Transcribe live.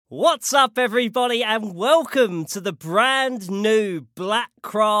What's up, everybody, and welcome to the brand new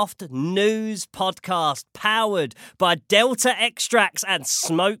Blackcraft News podcast, powered by Delta Extracts and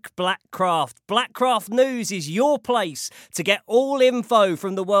Smoke Blackcraft. Blackcraft News is your place to get all info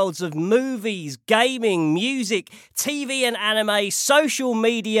from the worlds of movies, gaming, music, TV and anime, social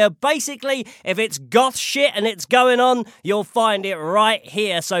media. Basically, if it's goth shit and it's going on, you'll find it right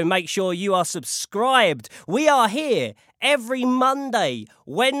here, so make sure you are subscribed. We are here every Monday,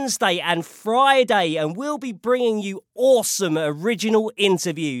 Wednesday and Friday, and we'll be bringing you awesome original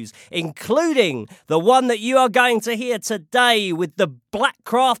interviews, including the one that you are going to hear today with the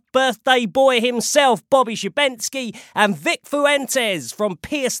Blackcraft birthday boy himself, Bobby Shabensky, and Vic Fuentes from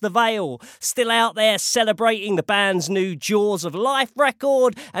Pierce the Veil, still out there celebrating the band's new Jaws of Life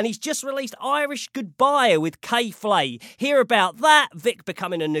record, and he's just released Irish Goodbye with K-Flay. Hear about that, Vic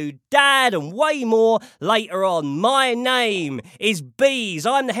becoming a new dad, and way more later on. My name is Bees.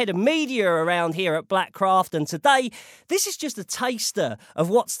 I'm the head of media around here at Blackcraft, and today, this is just a taster of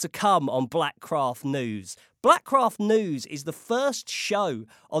what's to come on Blackcraft News. Blackcraft News is the first show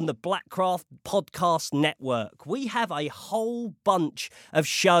on the Blackcraft Podcast Network. We have a whole bunch of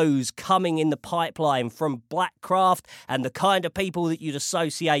shows coming in the pipeline from Blackcraft and the kind of people that you'd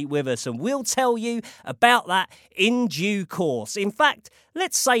associate with us, and we'll tell you about that in due course. In fact,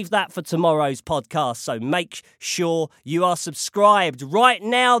 let's save that for tomorrow's podcast, so make sure you are subscribed. Right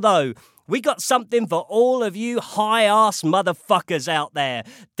now, though, we got something for all of you high-ass motherfuckers out there.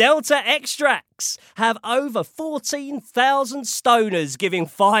 Delta Extracts have over 14,000 stoners giving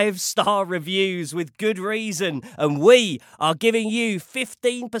 5-star reviews with good reason, and we are giving you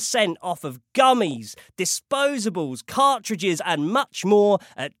 15% off of gummies, disposables, cartridges, and much more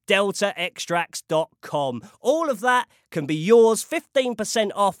at deltaextracts.com. All of that can be yours, 15%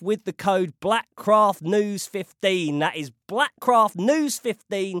 off with the code BlackcraftNews15. That is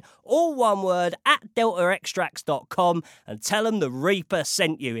BlackcraftNews15, all one word, at deltaextracts.com, and tell them the Reaper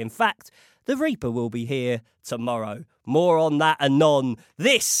sent you. In fact, the Reaper will be here tomorrow. More on that anon.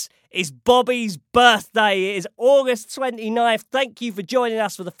 This is Bobby's birthday. It is August 29th. Thank you for joining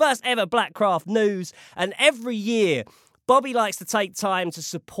us for the first ever Blackcraft News. And every year, Bobby likes to take time to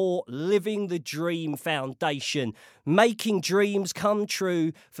support Living the Dream Foundation, making dreams come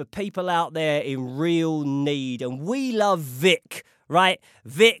true for people out there in real need. And we love Vic, right?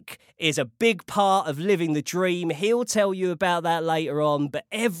 Vic is a big part of Living the Dream. He'll tell you about that later on. But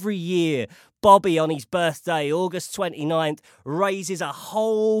every year, Bobby, on his birthday, August 29th, raises a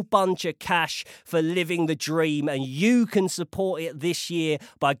whole bunch of cash for Living the Dream, and you can support it this year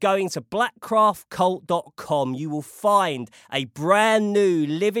by going to blackcraftcult.com. You will find a brand new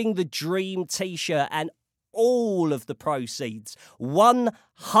Living the Dream t-shirt, and all of the proceeds,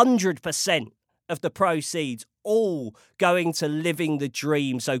 100% of the proceeds, all going to Living the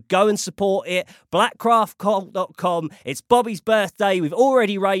Dream. So go and support it. blackcraftcult.com. It's Bobby's birthday. We've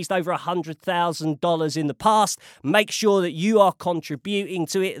already raised over $100,000 in the past. Make sure that you are contributing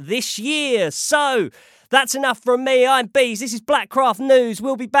to it this year. So that's enough from me. I'm Bees. This is Blackcraft News.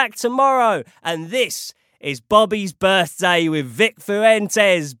 We'll be back tomorrow. And this is Bobby's birthday with Vic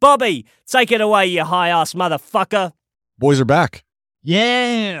Fuentes. Bobby, take it away, you high-ass motherfucker. Boys are back.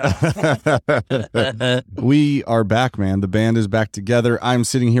 Yeah. We are back, man. The band is back together. I'm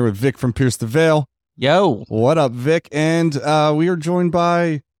sitting here with Vic from Pierce the Veil. Yo. What up, Vic? And we are joined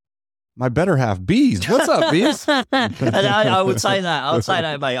by my better half, Bees. What's up, Bees? I would say that. I would say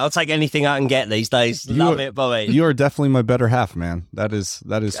that, mate. I'll take anything I can get these days. Love it, Bobby. You are definitely my better half, man. That is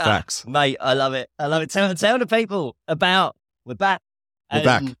facts. Mate, I love it. I love it. Tell the people about we're back. We're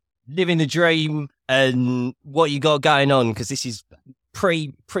back. Living the dream and what you got going on, because this is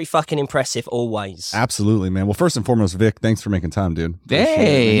pretty fucking impressive always. Absolutely, man. Well, first and foremost, Vic, thanks for making time, dude.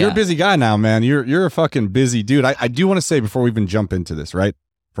 Hey. You're a busy guy now, man. You're a fucking busy dude. I do want to say before we even jump into this, right?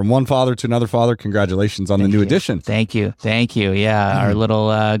 From one father to another father, congratulations on the new edition. Thank you. Yeah, our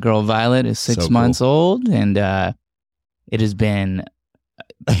little girl Violet is 6 months old, and it has been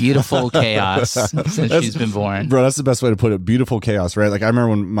beautiful chaos since she's been born. Bro, that's the best way to put it. Beautiful chaos, right? Like, I remember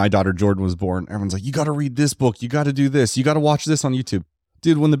when my daughter Jordan was born, everyone's like, you got to read this book. You got to do this. You got to watch this on YouTube.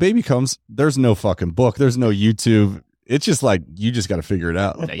 Dude, when the baby comes, there's no fucking book. There's no YouTube. It's just like, you just got to figure it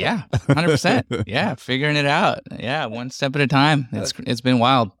out. Yeah, 100%. Yeah, figuring it out. Yeah, one step at a time. It's been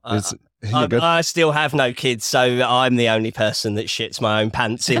wild. I still have no kids, so I'm the only person that shits my own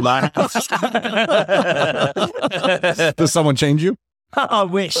pants in my house. Does someone change you? I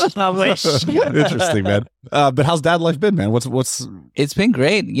wish. Interesting, man. But how's dad life been, man? What's? It's been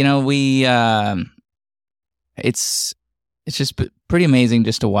great. You know, we it's just pretty amazing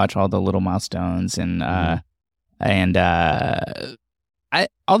just to watch all the little milestones and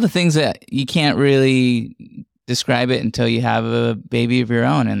all the things that you can't really describe it until you have a baby of your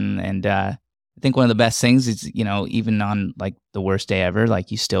own. And I think one of the best things is, even on like the worst day ever, like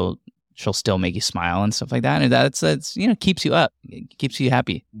she'll still make you smile and stuff like that. And that's keeps you up, it keeps you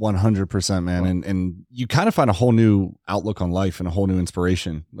happy. 100%, man. And you kind of find a whole new outlook on life and a whole new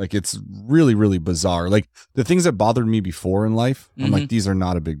inspiration. Like it's really, really bizarre. Like the things that bothered me before in life, I'm like, these are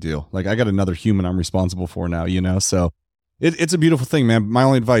not a big deal. Like I got another human I'm responsible for now, so it's a beautiful thing, man. My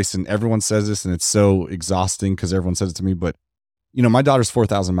only advice, and everyone says this and it's so exhausting because everyone says it to me, but my daughter's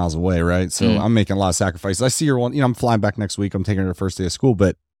 4,000 miles away, right? So I'm making a lot of sacrifices. I see her I'm flying back next week. I'm taking her the first day of school,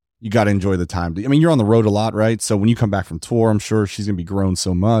 but you got to enjoy the time. I mean, you're on the road a lot, right? So when you come back from tour, I'm sure she's going to be grown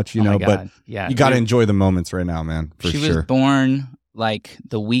so much, but yeah, you got to enjoy the moments right now, man. For she was born like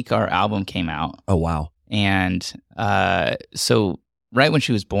the week our album came out. Oh, wow. And so right when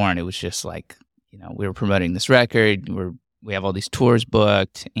she was born, it was just like, we were promoting this record. We have all these tours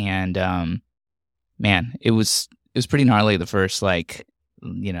booked. And man, it was pretty gnarly the first, like,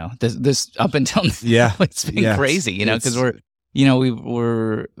 this up until now, it's been crazy, because we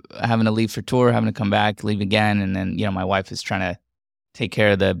were having to leave for tour, having to come back, leave again. And then, my wife is trying to take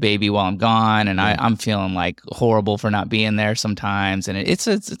care of the baby while I'm gone. And I'm feeling like horrible for not being there sometimes. And it's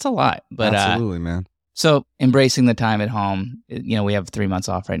a lot, but absolutely, man. So embracing the time at home, we have 3 months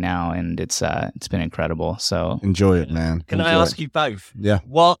off right now and it's been incredible. So enjoy it, man. Can I ask you both? Yeah.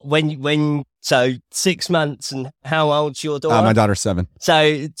 So 6 months, and how old's your daughter? My daughter's 7.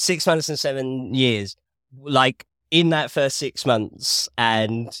 So 6 months and 7 years, like, in that first 6 months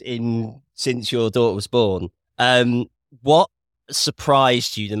and since your daughter was born, what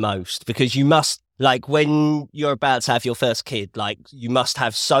surprised you the most? Because you must, like, when you're about to have your first kid, like, you must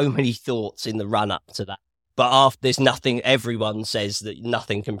have so many thoughts in the run up to that. But after, there's nothing, everyone says that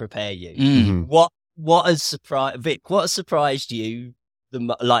nothing can prepare you. Mm-hmm. What has surprised, Vic, what has surprised you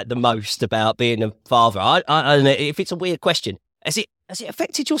the most about being a father? I don't know if it's a weird question. Has it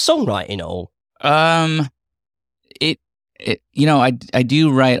affected your songwriting at all? I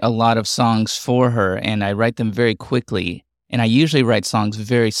do write a lot of songs for her, and I write them very quickly, and I usually write songs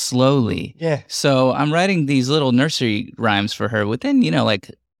very slowly. Yeah. So I'm writing these little nursery rhymes for her within, like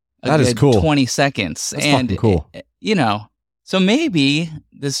a that is cool. 20 seconds. That's fucking cool. So maybe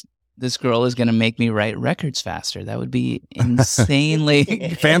this girl is going to make me write records faster. That would be insanely.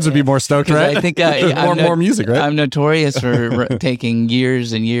 Fans would be more stoked, right? I think more music, right? I'm notorious for taking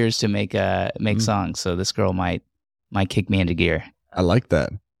years and years to make songs. So this girl might kick me into gear. I like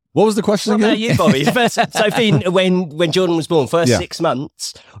that. What was the question again? What about you, Bobby? So when Jordan was born, first 6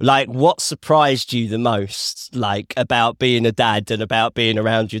 months, like, what surprised you the most, like, about being a dad and about being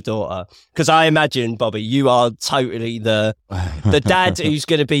around your daughter? Because I imagine, Bobby, you are totally the dad who's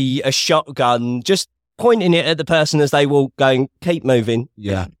going to be a shotgun, just pointing it at the person as they walk, going, keep moving.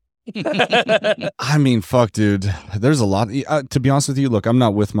 Yeah. I mean, fuck, dude. There's a lot. To be honest with you, look, I'm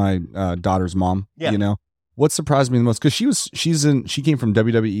not with my daughter's mom, What surprised me the most, because she came from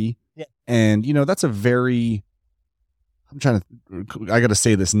WWE, and that's a very, I got to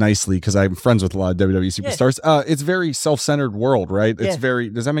say this nicely because I'm friends with a lot of WWE superstars. It's very self-centered world, right? It's very.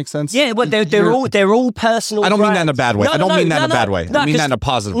 Does that make sense? Yeah, well, they're all personal. I don't mean that in a brands. bad way. I don't mean that in a bad way. I mean that in a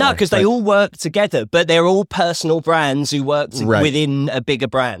positive way. No, because they all work together, but they're all personal brands who work within a bigger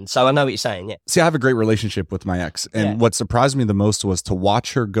brand. So I know what you're saying. Yeah. See, I have a great relationship with my ex, and what surprised me the most was to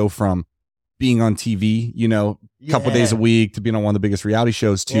watch her go from being on TV, a couple of days a week, to being on one of the biggest reality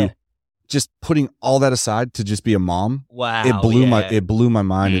shows, to just putting all that aside to just be a mom. Wow. It blew my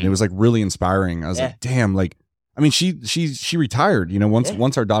mind, and it was like really inspiring. I was like, damn, like, I mean, she retired,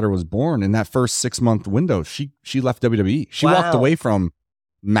 once our daughter was born. In that first 6 month window, she left WWE. She walked away from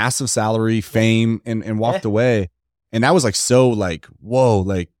massive salary, fame, and walked away. And that was like, so like, whoa,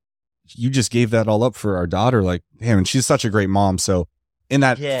 like, you just gave that all up for our daughter. Like, damn, and she's such a great mom. So in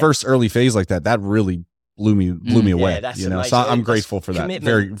that first early phase like that really blew me away. So I'm grateful for that.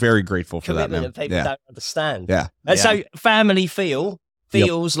 Very, very grateful for that, man. That people don't understand. Yeah. So family feels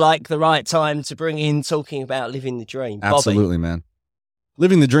like the right time to bring in talking about living the dream. Absolutely, Bobby. Man.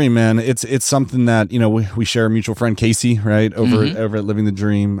 Living the dream, man. It's something that, we share a mutual friend, Casey, right? Over at Living the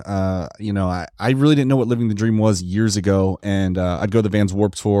Dream. I really didn't know what Living the Dream was years ago. And I'd go to the Vans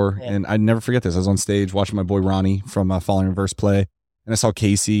Warped Tour, and I'd never forget this. I was on stage watching my boy Ronnie from Falling in Reverse play. And I saw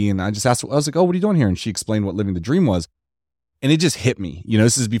Casey, and I just asked, I was like, oh, what are you doing here? And she explained what Living the Dream was. And it just hit me.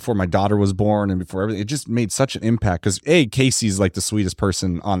 This is before my daughter was born and before everything. It just made such an impact because, Casey's like the sweetest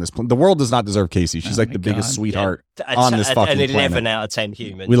person on this planet. The world does not deserve Casey. She's like the biggest sweetheart on this fucking planet. An 11 out of 10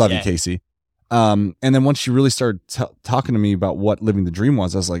 human. We love you, Casey. And then once she really started talking to me about what Living the Dream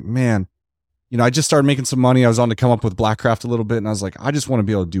was, I was like, man, I just started making some money. I was on to come up with Blackcraft a little bit, and I was like, I just want to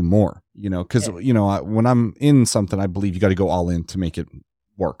be able to do more, because, when I'm in something, I believe you got to go all in to make it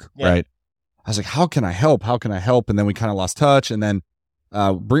work, right? I was like, how can I help? How can I help? And then we kind of lost touch, and then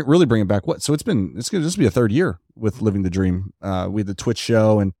really bring it back. So it's going to just be a third year with Living the Dream. We had the Twitch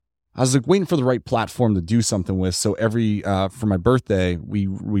show, and I was like waiting for the right platform to do something with. So every for my birthday, we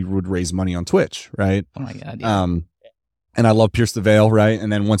would raise money on Twitch, right? Oh my God. Yeah. And I love Pierce the Veil, right?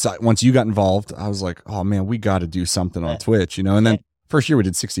 And then once you got involved, I was like, oh man, we got to do something on Twitch, And then first year we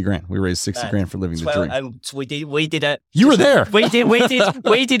did 60 grand. We raised 60 grand for Living the Dream. We did a. You were there. We did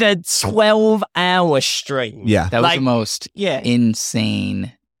a 12-hour stream. Yeah, that was the most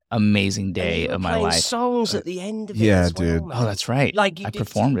insane, amazing day of my life. Songs at the end of it. Yeah, as well, dude. man. Oh, that's right. I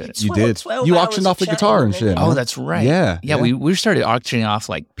performed it. You did. You auctioned off the guitar and shit. Oh, that's right. Yeah. We started auctioning off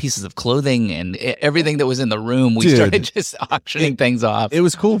like pieces of clothing and everything that was in the room. We started just auctioning things off. It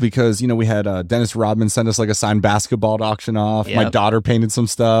was cool because, we had Dennis Rodman send us like a signed basketball to auction off. Yep. My daughter painted some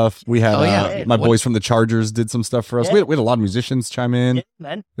stuff. We had my boys from the Chargers did some stuff for us. We had a lot of musicians chime in. Yeah,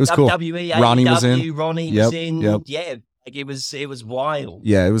 man. It was cool. Ronnie was in. Ronnie was in. Yep. Yeah. Like it was wild.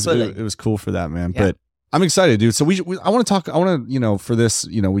 Yeah, it was cool for that, man. Yeah. But I'm excited, dude. So I want to talk. I want to, for this,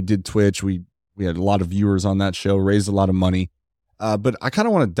 we did Twitch. We had a lot of viewers on that show, raised a lot of money. But I kind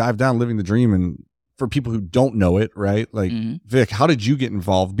of want to dive down Living the Dream, and for people who don't know it, right? Like Vic, how did you get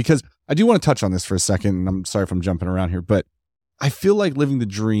involved? Because I do want to touch on this for a second, and I'm sorry if I'm jumping around here, but I feel like Living the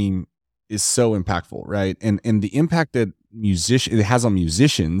Dream is so impactful, right? And the impact that it has on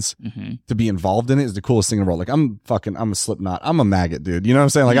musicians to be involved in it is the coolest thing in the world. Like I'm a Slipknot. I'm a maggot, dude. You know what I'm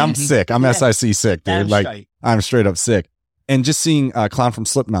saying? Like I'm sick. I'm SIC sick, dude. Like I'm straight up sick. And just seeing Clown from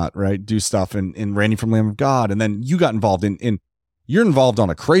Slipknot, right, do stuff and Randy from Lamb of God. And then you got involved in you're involved on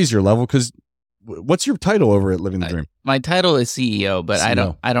a crazier level because what's your title over at Living the Dream? My title is CEO, but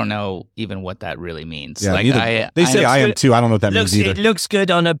CEO. I don't know even what that really means. Yeah, they say I am too. I don't know what that means either. It looks good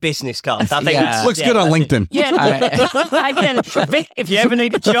on a business card. I think it looks good on LinkedIn. If you ever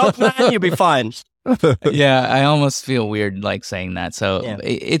need a job, man, you'll be fine. Yeah, I almost feel weird like saying that. So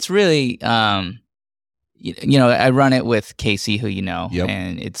it's really, I run it with Casey, who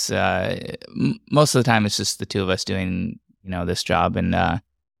and it's most of the time it's just the two of us doing this job, and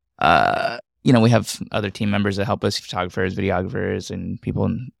we have other team members that help us, photographers, videographers, and people.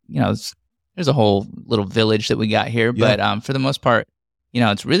 And, there's a whole little village that we got here. Yeah. But for the most part,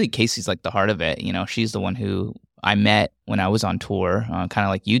 it's really Casey's like the heart of it. She's the one who I met when I was on tour, kind of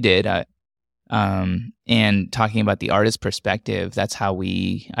like you did. And talking about the artist perspective, that's how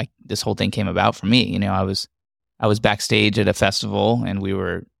this whole thing came about for me. I was backstage at a festival, and we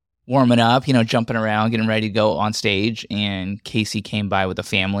were warming up, jumping around, getting ready to go on stage. And Casey came by with a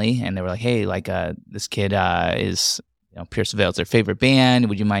family, and they were like, "Hey, like this kid is, Pierce the Veil is their favorite band.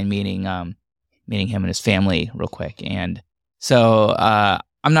 Would you mind meeting him and his family real quick?" And so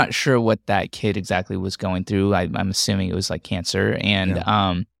I'm not sure what that kid exactly was going through. I'm assuming it was like cancer.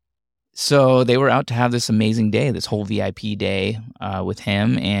 And so they were out to have this amazing day, this whole VIP day with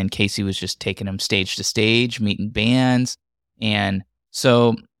him. And Casey was just taking him stage to stage, meeting bands. And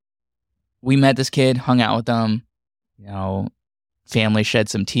so we met this kid, hung out with them, family shed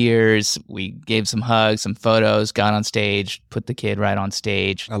some tears. We gave some hugs, some photos, got on stage, put the kid right on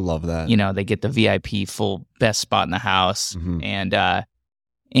stage. I love that. They get the VIP full best spot in the house.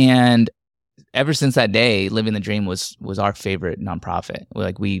 And ever since that day, Living the Dream was our favorite nonprofit.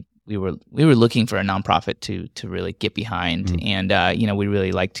 We were looking for a nonprofit to really get behind. And, we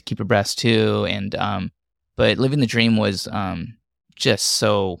really liked Keep Abreast too. And, but Living the Dream was just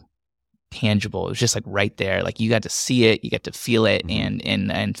so tangible. It was just like right there. Like you got to see it, you got to feel it,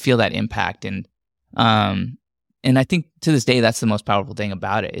 and feel that impact. And I think to this day, that's the most powerful thing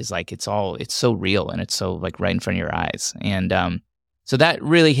about it is like it's so real and it's so like right in front of your eyes. And so that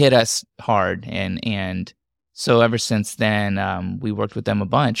really hit us hard. And so ever since then, we worked with them a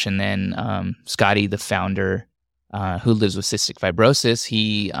bunch. And then Scotty, the founder, who lives with cystic fibrosis,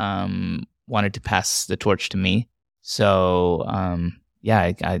 he wanted to pass the torch to me. So I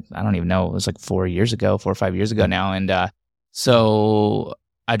don't even know. It was like 4 or 5 years ago now. And so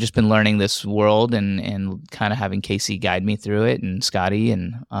I've just been learning this world and kind of having Casey guide me through it, and Scotty.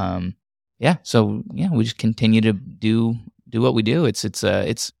 And we just continue to do what we do. It's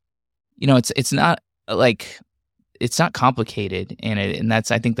not like, it's not complicated. And I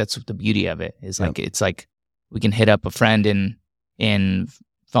think that's the beauty of it is like, it's like we can hit up a friend in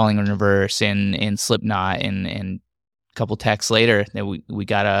Falling in Reverse in Slipknot and a couple texts later that we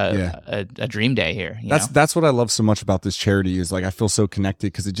got a dream day here. That's what I love so much about this charity is like I feel so connected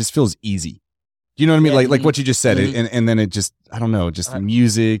because it just feels easy. You know what I mean? Yeah. Like what you just said, Mhm. and then it just, I don't know, just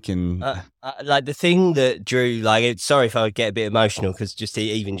music and like the thing that Drew, like, sorry if I get a bit emotional because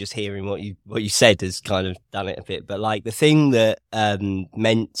even just hearing what you said has kind of done it a bit. But like the thing that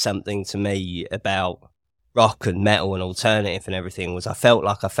meant something to me about rock and metal and alternative and everything was I felt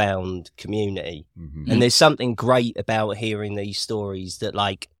like I found community. Mhm. And there's something great about hearing these stories that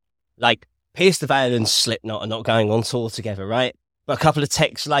like Pierce the Veil and Slipknot are not going on tour together, right? But a couple of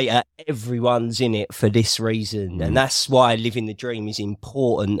texts later, everyone's in it for this reason. And that's why living the dream is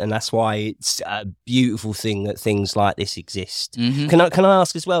important. And that's why it's a beautiful thing that things like this exist. Mhm. Can I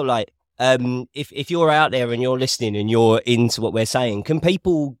ask as well, like, if you're out there and you're listening and you're into what we're saying, can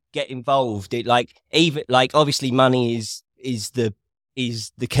people get involved? Obviously money is the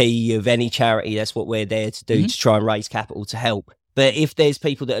key of any charity. That's what we're there to do, to try and raise capital to help. But if there's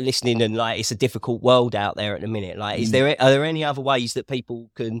people that are listening and like it's a difficult world out there at the minute, like are there any other ways that people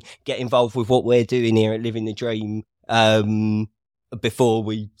can get involved with what we're doing here at Living the Dream before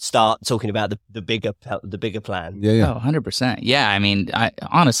we start talking about the bigger plan? Yeah. Oh, 100%. Yeah, I mean, I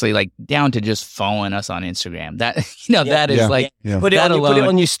honestly, like, down to just following us on Instagram. That that is like Yeah. Put it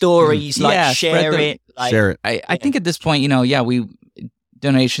on your stories, like share it. Share it. I think at this point,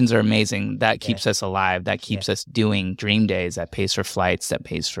 donations are amazing. That keeps us alive. That keeps us doing dream days. That pays for flights. That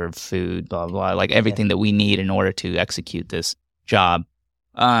pays for food, blah, blah, like everything that we need in order to execute this job.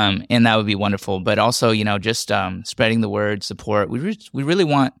 And that would be wonderful. But also, just spreading the word, support. We really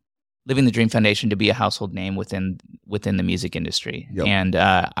want Living the Dream Foundation to be a household name within the music industry. Yep. And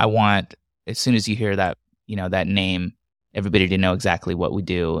I want, as soon as you hear that, that name, everybody to know exactly what we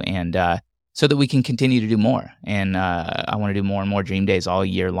do. And so that we can continue to do more. And I want to do more and more dream days all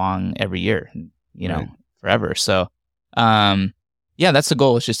year long, every year, Right. forever. So, that's the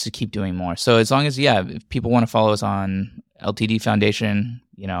goal, is just to keep doing more. So as long as, if people want to follow us on LTD Foundation,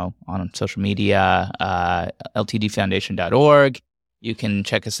 on social media, ltdfoundation.org, you can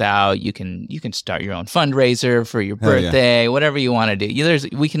check us out. You can start your own fundraiser for your birthday, whatever you want to do.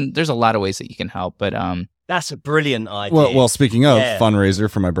 There's a lot of ways that you can help, but That's a brilliant idea. Well, speaking of fundraiser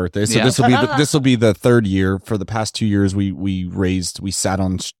for my birthday, so this will be the third year. For the past 2 years, we sat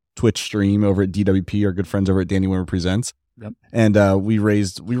on Twitch stream over at DWP, our good friends over at Danny Wimmer Presents, and we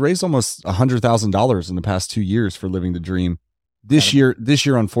raised almost $100,000 in the past 2 years for Living the Dream. This year,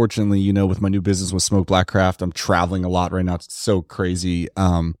 unfortunately, with my new business with Smoke Blackcraft, I'm traveling a lot right now. It's so crazy,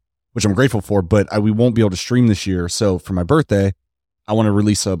 which I'm grateful for. But we won't be able to stream this year. So for my birthday, I want to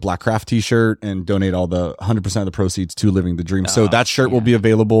release a Blackcraft t-shirt and donate all the 100% of the proceeds to Living the Dream. So that shirt will be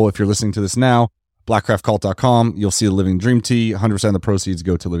available if you're listening to this now. Blackcraftcult.com. You'll see the Living Dream tee. 100% of the proceeds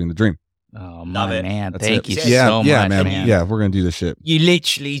go to Living the Dream. Oh, Love my it. man. That's Thank it. you so much, man. Yeah, we're going to do this shit. You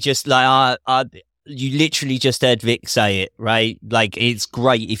literally just you literally just heard Vic say it, right? Like, it's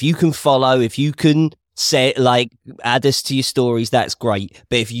great. If you can follow, if you can say, add us to your stories, that's great.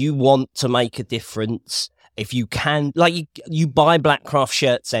 But if you want to make a difference, if you can, you buy Blackcraft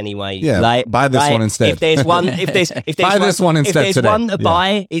shirts anyway. Yeah, buy this one instead. If there's one, buy this one instead if there's today. one to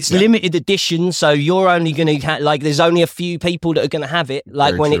buy, it's limited edition, so you're only going to there's only a few people that are going to have it.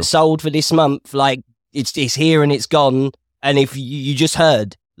 Like, Very when true. it's sold for this month, it's here and it's gone. And if you just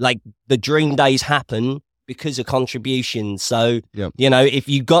heard, the dream days happen because of contributions. So, if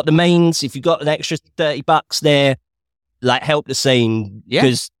you got the means, if you got an extra $30 there, help the scene,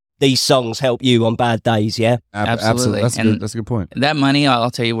 because these songs help you on bad days. Yeah, Absolutely. That's a good point. That money,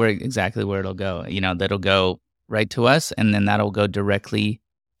 I'll tell you exactly where it'll go. That'll go right to us, and then that'll go directly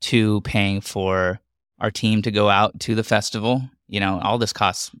to paying for our team to go out to the festival. All this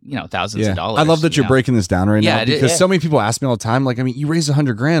costs, thousands of dollars. I love that you're breaking this down right now, because so many people ask me all the time, you raised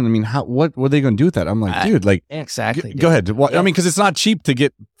 $100,000. I mean, what are they going to do with that? I'm like, dude, exactly. Go ahead. Well, I mean, because it's not cheap to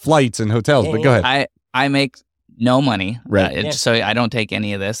get flights and hotels, but go ahead. I make no money, right? So I don't take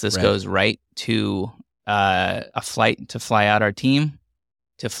any of this. This goes right to a flight to fly out our team,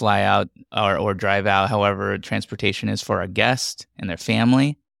 to fly out or drive out, however transportation is for our guest and their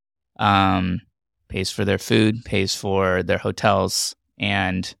family. Pays for their food, pays for their hotels,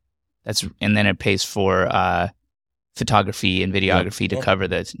 and then it pays for photography and videography to cover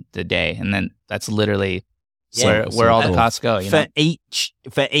the day, and then that's literally where all the costs go. For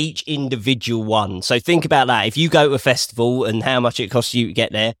each individual one. So think about that. If you go to a festival and how much it costs you to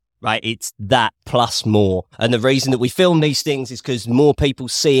get there, right? It's that plus more. And the reason that we film these things is because more people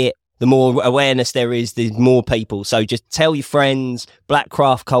see it. The more awareness there is, there's more people. So just tell your friends,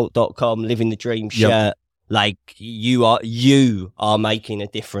 blackcraftcult.com, Living the Dream shirt. You are making a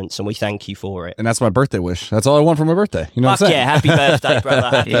difference, and we thank you for it. And that's my birthday wish. That's all I want for my birthday. You know what I'm saying? Yeah, happy birthday,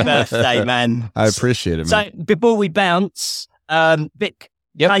 brother. Happy birthday, man. I appreciate it, man. So before we bounce, Vic,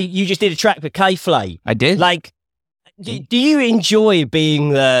 Yep. You just did a track with K-Flay. I did. Like, do you enjoy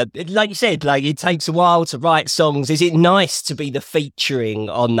being like you said, like it takes a while to write songs. Is it nice to be the featuring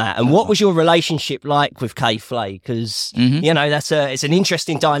on that? And what was your relationship like with K-Flay? Because, you know, it's an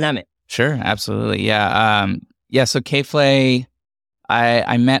interesting dynamic. Sure, absolutely. Yeah. So K-Flay,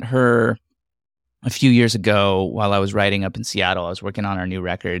 I met her a few years ago while I was writing up in Seattle. I was working on our new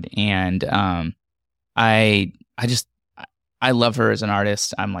record, and I love her as an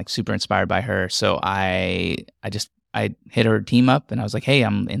artist. I'm like super inspired by her. So I hit her team up and I was like, hey,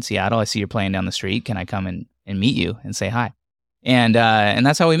 I'm in Seattle. I see you're playing down the street. Can I come and meet you and say hi? And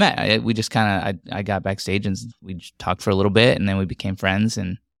that's how we met. We just I got backstage and we just talked for a little bit, and then we became friends.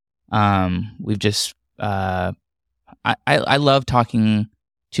 And we've just, I love talking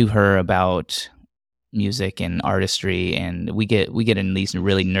to her about music and artistry, and we get in these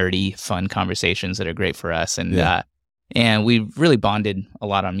really nerdy, fun conversations that are great for us. And and we really bonded a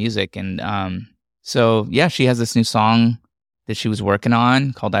lot on music. And so yeah, she has this new song that she was working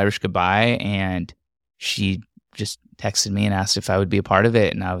on called Irish Goodbye, and she just texted me and asked if I would be a part of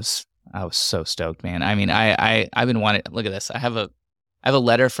it, and I was so stoked, man. I mean, I've been wanting. Look at this. I have a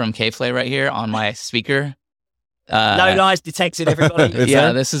letter from K-Flay right here on my speaker. No lies detected, everybody.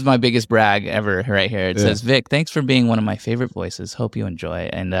 Yeah, this is my biggest brag ever right here. It says, Vic, thanks for being one of my favorite voices. Hope you enjoy.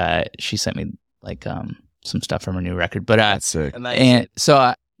 And she sent me like some stuff from her new record. But that's sick. And so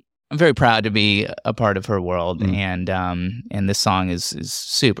I'm very proud to be a part of her world. And this song is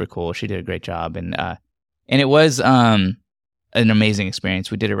super cool. She did a great job. And it was an amazing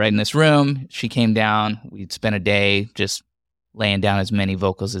experience. We did it right in this room. She came down. We'd spent a day just laying down as many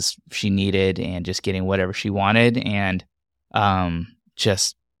vocals as she needed and just getting whatever she wanted, and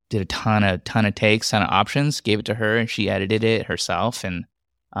just did a ton of takes, ton of options, gave it to her, and she edited it herself. And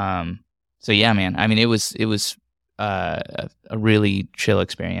so yeah, man, I mean, it was a really chill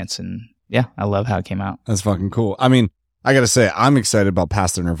experience, and yeah, I love how it came out. That's fucking cool. I mean, I gotta say, I'm excited about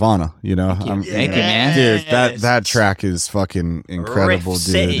Past the Nirvana. You know, Thank you, man. Dude, that track is fucking incredible, Riff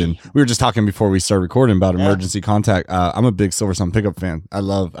dude. City. And we were just talking before we started recording about Emergency Contact. I'm a big Silver Sun Pickup fan. I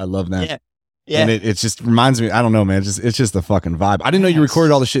love that. Yeah. And it just reminds me. I don't know, man. It's just the fucking vibe. I didn't know you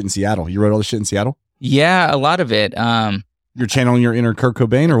recorded all the shit in Seattle. You wrote all the shit in Seattle. Yeah, a lot of it. You're channeling your inner Kurt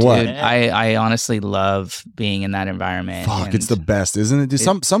Cobain, or what? Dude, I honestly love being in that environment. Fuck, it's the best, isn't it? Dude,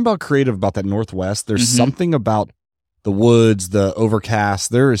 something about creative about that Northwest. There's something about the woods, the overcast.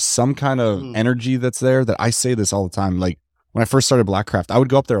 There is some kind of energy that's there that I say this all the time. Like when I first started Blackcraft, I would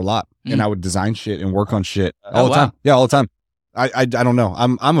go up there a lot and I would design shit and work on shit all the time. Yeah, all the time. I don't know.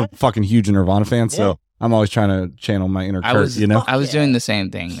 I'm a fucking huge Nirvana fan, so I'm always trying to channel my inner Kurt, you know? I was doing the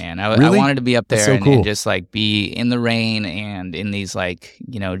same thing, man. I Really? wanted to be up there so cool. and just like be in the rain and in these like,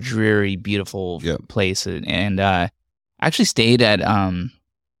 you know, dreary, beautiful places. And I actually stayed at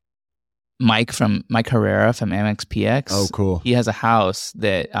Mike Herrera from MXPX. Oh, cool. He has a house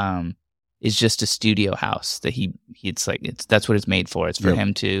that is just a studio house that that's what it's made for. It's for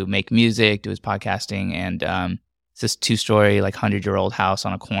him to make music, do his podcasting, and it's this 2-story, like 100-year-old house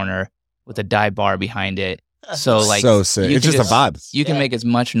on a corner with a dive bar behind it. So like, so sick. It's just a vibe. You can make as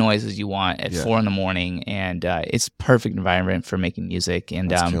much noise as you want at 4 a.m, and it's perfect environment for making music.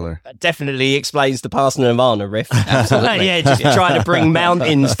 And killer. That definitely explains the Past Nirvana riff. Absolutely. Yeah, just trying to bring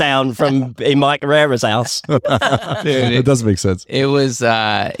mountains down from in Mike Herrera's house. Dude, it does make sense. It was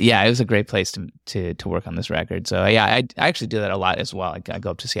it was a great place to work on this record. So yeah, I actually do that a lot as well. I go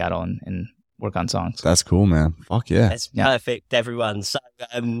up to Seattle and work on songs. That's cool, man. Fuck yeah. That's perfect, everyone. So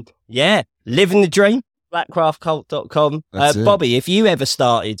living the dream. Blackcraftcult.com. Bobby, if you ever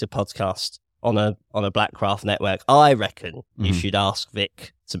started a podcast on a Blackcraft network, I reckon you should ask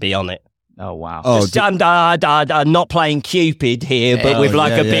Vic to be on it. Oh wow! Oh, I'm not playing Cupid here, but with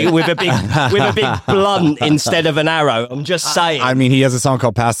like with a big blunt instead of an arrow. I'm just saying. I mean, he has a song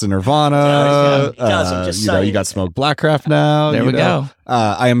called "Past the Nirvana." He does. I'm just saying. You got Smoke Blackcraft now. There we go.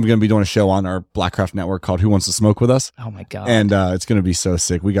 I am going to be doing a show on our Blackcraft network called "Who Wants to Smoke with Us." Oh my god! And it's going to be so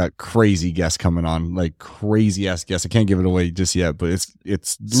sick. We got crazy guests coming on, like crazy ass guests. I can't give it away just yet, but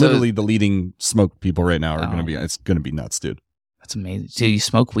it's literally the leading smoke people right now are going to be. It's going to be nuts, dude. That's amazing. Do you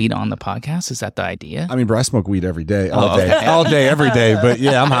smoke weed on the podcast? Is that the idea? I mean, bro, I smoke weed every day, all day, every day. But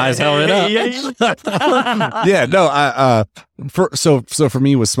yeah, I'm high as hell right now. Yeah, no, so for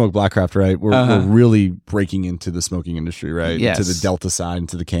me with Smoke Blackcraft, right? We're really breaking into the smoking industry, right? Yes. To the Delta side,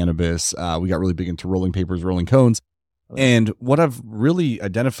 into the cannabis. We got really big into rolling papers, rolling cones. And what I've really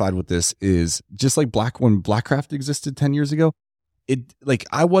identified with this is just like when Blackcraft existed 10 years ago, it like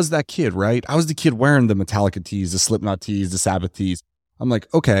I was that kid, right? I was the kid wearing the Metallica tees, the Slipknot tees, the Sabbath tees. I'm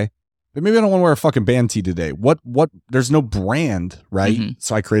like, okay, but maybe I don't want to wear a fucking band tee today. What, there's no brand, right? Mm-hmm.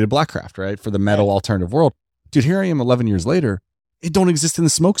 So I created Blackcraft, right? For the metal alternative world. Dude, here I am 11 years later. It don't exist in the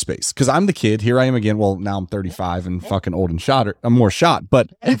smoke space because I'm the kid. Here I am again. Well, now I'm 35 and fucking old and shot. I'm more shot. But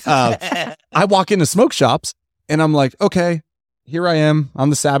I walk into smoke shops and I'm like, okay, here I am. I'm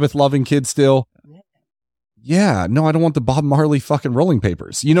the Sabbath loving kid still. Yeah, no, I don't want the Bob Marley fucking rolling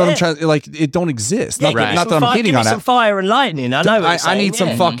papers. You know what I'm trying? Like, it don't exist. Not that I'm hating on some that. fire and lightning. I know. I need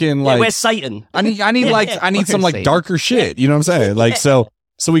some fucking like. Where's Satan? I need some like darker shit. You know what I'm saying? Like so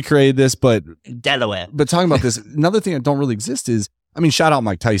we created this, but Delaware. But talking about this, another thing that don't really exist is, I mean, shout out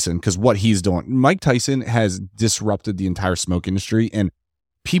Mike Tyson because what he's doing. Mike Tyson has disrupted the entire smoke industry, and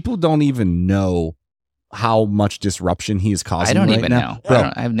people don't even know how much disruption he is causing. I don't right even now.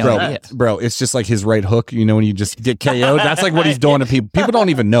 know. I have no idea. Bro, it's just like his right hook, you know, when you just get KO'd. That's like what he's doing to people. People don't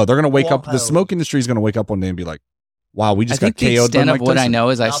even know. They're going to wake up. The smoke industry is going to wake up one day and be like, wow, we just got KO'd by Mike Tyson. The extent of what I know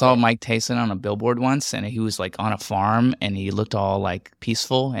is I saw Mike Tyson on a billboard once, and he was like on a farm, and he looked all like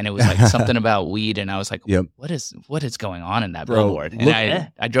peaceful, and it was like something about weed, and I was like, what is going on in that billboard? And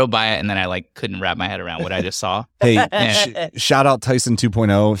I drove by it, and then I like couldn't wrap my head around what I just saw. Hey, shout out Tyson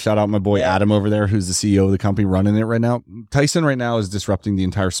 2.0. Shout out my boy Adam over there, who's the CEO of the company running it right now. Tyson right now is disrupting the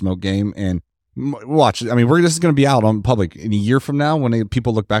entire smoke game, and watch. I mean, this is going to be out on public in a year from now when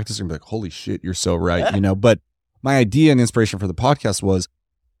people look back to this and be like, holy shit, you're so right, you know, but my idea and inspiration for the podcast was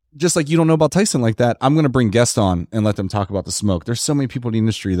just like you don't know about Tyson like that. I'm going to bring guests on and let them talk about the smoke. There's so many people in the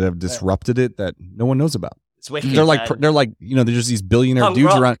industry that have disrupted it that no one knows about. It's wicked, they're like, you know, there's just these billionaire Punk dudes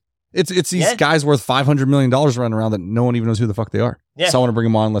rock. around. It's these guys worth $500 million running around that no one even knows who the fuck they are. Yeah. So I want to bring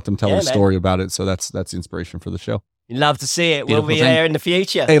them on and let them tell their story about it. So that's the inspiration for the show. You'd love to see it. Beautiful We'll be there in the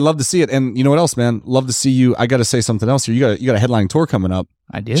future. Hey, love to see it. And you know what else, man? Love to see you. I got to say something else here. You got a headlining tour coming up.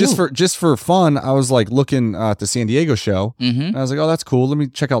 I do. Just for fun, I was like looking at the San Diego show. Mm-hmm. And I was like, oh, that's cool. Let me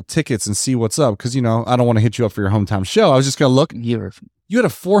check out tickets and see what's up. Because, you know, I don't want to hit you up for your hometown show. I was just going to look. You had a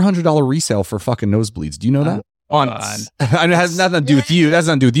 $400 resale for fucking nosebleeds. Do you know that? I mean, it has nothing to do with you. That's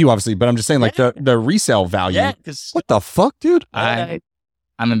nothing to do with you, obviously. But I'm just saying, like, the resale value. Yeah, what the fuck, dude?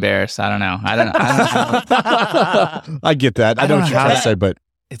 I'm embarrassed. I don't know. I don't know. I get that. I know what you're trying to say, but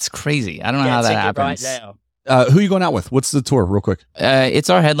it's crazy. I don't know how that happens. Right who are you going out with? What's the tour, real quick?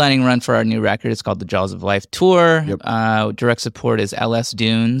 It's our headlining run for our new record. It's called the Jaws of Life Tour. Yep. Direct support is LS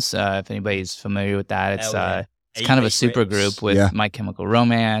Dunes. If anybody's familiar with that, it's kind of a super group with My Chemical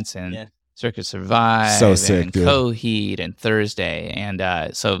Romance and Circus Survive, so sick, and dude. Coheed and Thursday,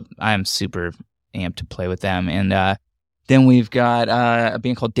 and so I'm super amped to play with them. And then we've got a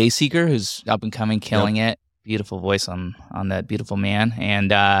band called Dayseeker, who's up and coming, killing it. Beautiful voice on that beautiful man.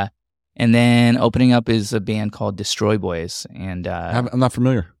 And then opening up is a band called Destroy Boys. And I'm not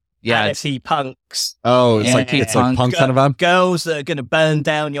familiar. Yeah, Anarchy punks. Oh, it's like punk kind of vibe. Girls that are going to burn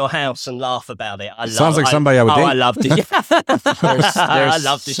down your house and laugh about it. Sounds like somebody I would date. I loved it. I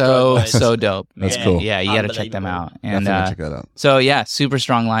love this. So dope. That's cool. Yeah, you got to check them out. And check that out. So yeah, super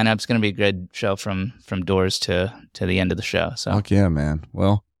strong lineup. It's going to be a good show from doors to the end of the show. So fuck yeah, man.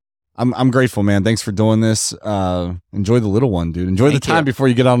 Well, I'm grateful, man. Thanks for doing this. Enjoy the little one, dude. Enjoy the time before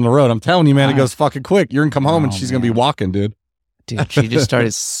you get out on the road. I'm telling you, man, it goes fucking quick. You're gonna come home and she's gonna be walking, dude. Dude, she just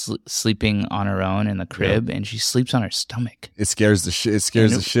started sleeping on her own in the crib, and she sleeps on her stomach. It scares the shit. It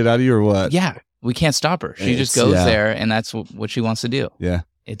scares the shit out of you, or what? Yeah, we can't stop her. She just goes there, and that's what she wants to do. Yeah,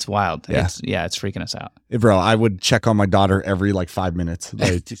 it's wild. Yeah, it's freaking us out. Bro, I would check on my daughter every like 5 minutes.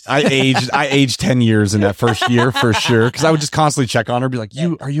 Like, I aged 10 years in that first year for sure, because I would just constantly check on her, be like,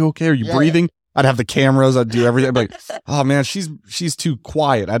 "Are you okay? Are you breathing?" I'd have the cameras. I'd do everything. I'd be like, "Oh man, she's too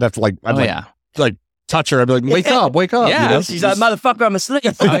quiet." I'd have to like touch her. I'd be like, wake up. Yeah, you know? she's like, motherfucker, I'm asleep.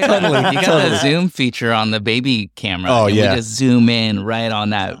 Totally. You got the zoom feature on the baby camera. Oh, and yeah. We just zoom in right on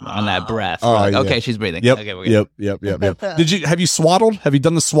that breath. Oh, like, yeah. Okay, she's breathing. Yep. Okay, we're good. Yep. Have you swaddled? Have you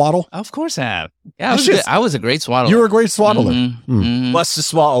done the swaddle? Of course I have. Yeah, I was a great swaddler. You were a great swaddler. Mm-hmm. What's the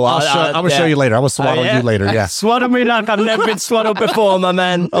swaddle? I'm going to show you later. I will swaddle you later. Yeah. Swaddle me like I've never been swaddled before, my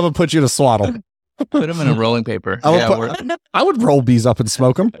man. I'm going to put you to swaddle. Put them in a rolling paper. I would roll bees up and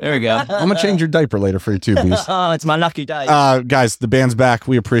smoke them. There we go. I'm going to change your diaper later for you too, bees. Oh, it's my lucky day. Guys, the band's back.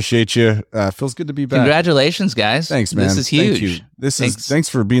 We appreciate you. Feels good to be back. Congratulations, guys. Thanks, man. This is huge. Thanks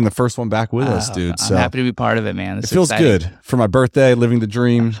for being the first one back with us, dude. I'm happy to be part of it, man. It feels good. For my birthday, living the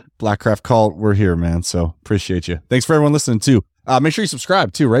dream, Blackcraft Cult, we're here, man. So appreciate you. Thanks for everyone listening too. Make sure you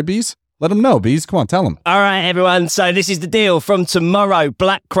subscribe too, right, bees? Let them know, bees. Come on, tell them. All right, everyone. So this is the deal. From tomorrow,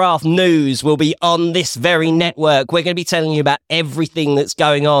 Blackcraft News will be on this very network. We're going to be telling you about everything that's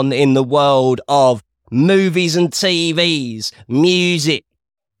going on in the world of movies and TVs, music,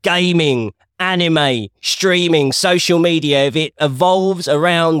 gaming, anime, streaming, social media. If it evolves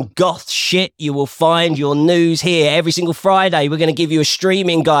around goth shit, you will find your news here. Every single Friday, we're going to give you a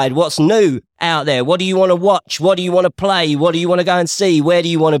streaming guide. What's new out there? What do you want to watch? What do you want to play? What do you want to go and see? Where do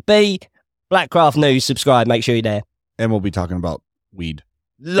you want to be? Blackcraft News, subscribe. Make sure you're there. And we'll be talking about weed.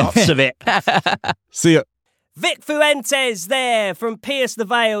 Lots of it. See ya. Vic Fuentes there from Pierce the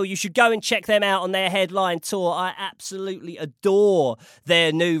Veil. You should go and check them out on their headline tour. I absolutely adore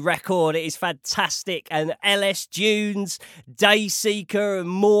their new record. It is fantastic. And LS Dunes, Dayseeker and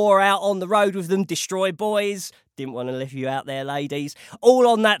more out on the road with them. Destroy Boys. Didn't want to leave you out there, ladies. All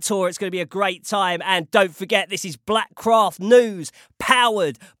on that tour. It's going to be a great time. And don't forget, this is Blackcraft News,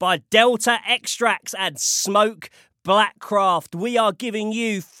 powered by Delta Extracts and Smoke Blackcraft. We are giving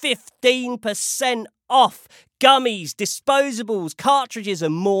you 15% off gummies, disposables, cartridges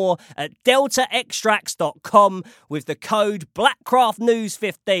and more at deltaextracts.com with the code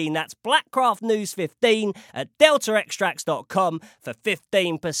BlackcraftNews15. That's BlackcraftNews15 at deltaextracts.com for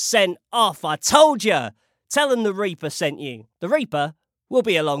 15% off. I told you. Tell them the Reaper sent you. The Reaper will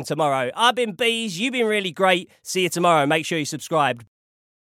be along tomorrow. I've been Bees. You've been really great. See you tomorrow. Make sure you subscribe.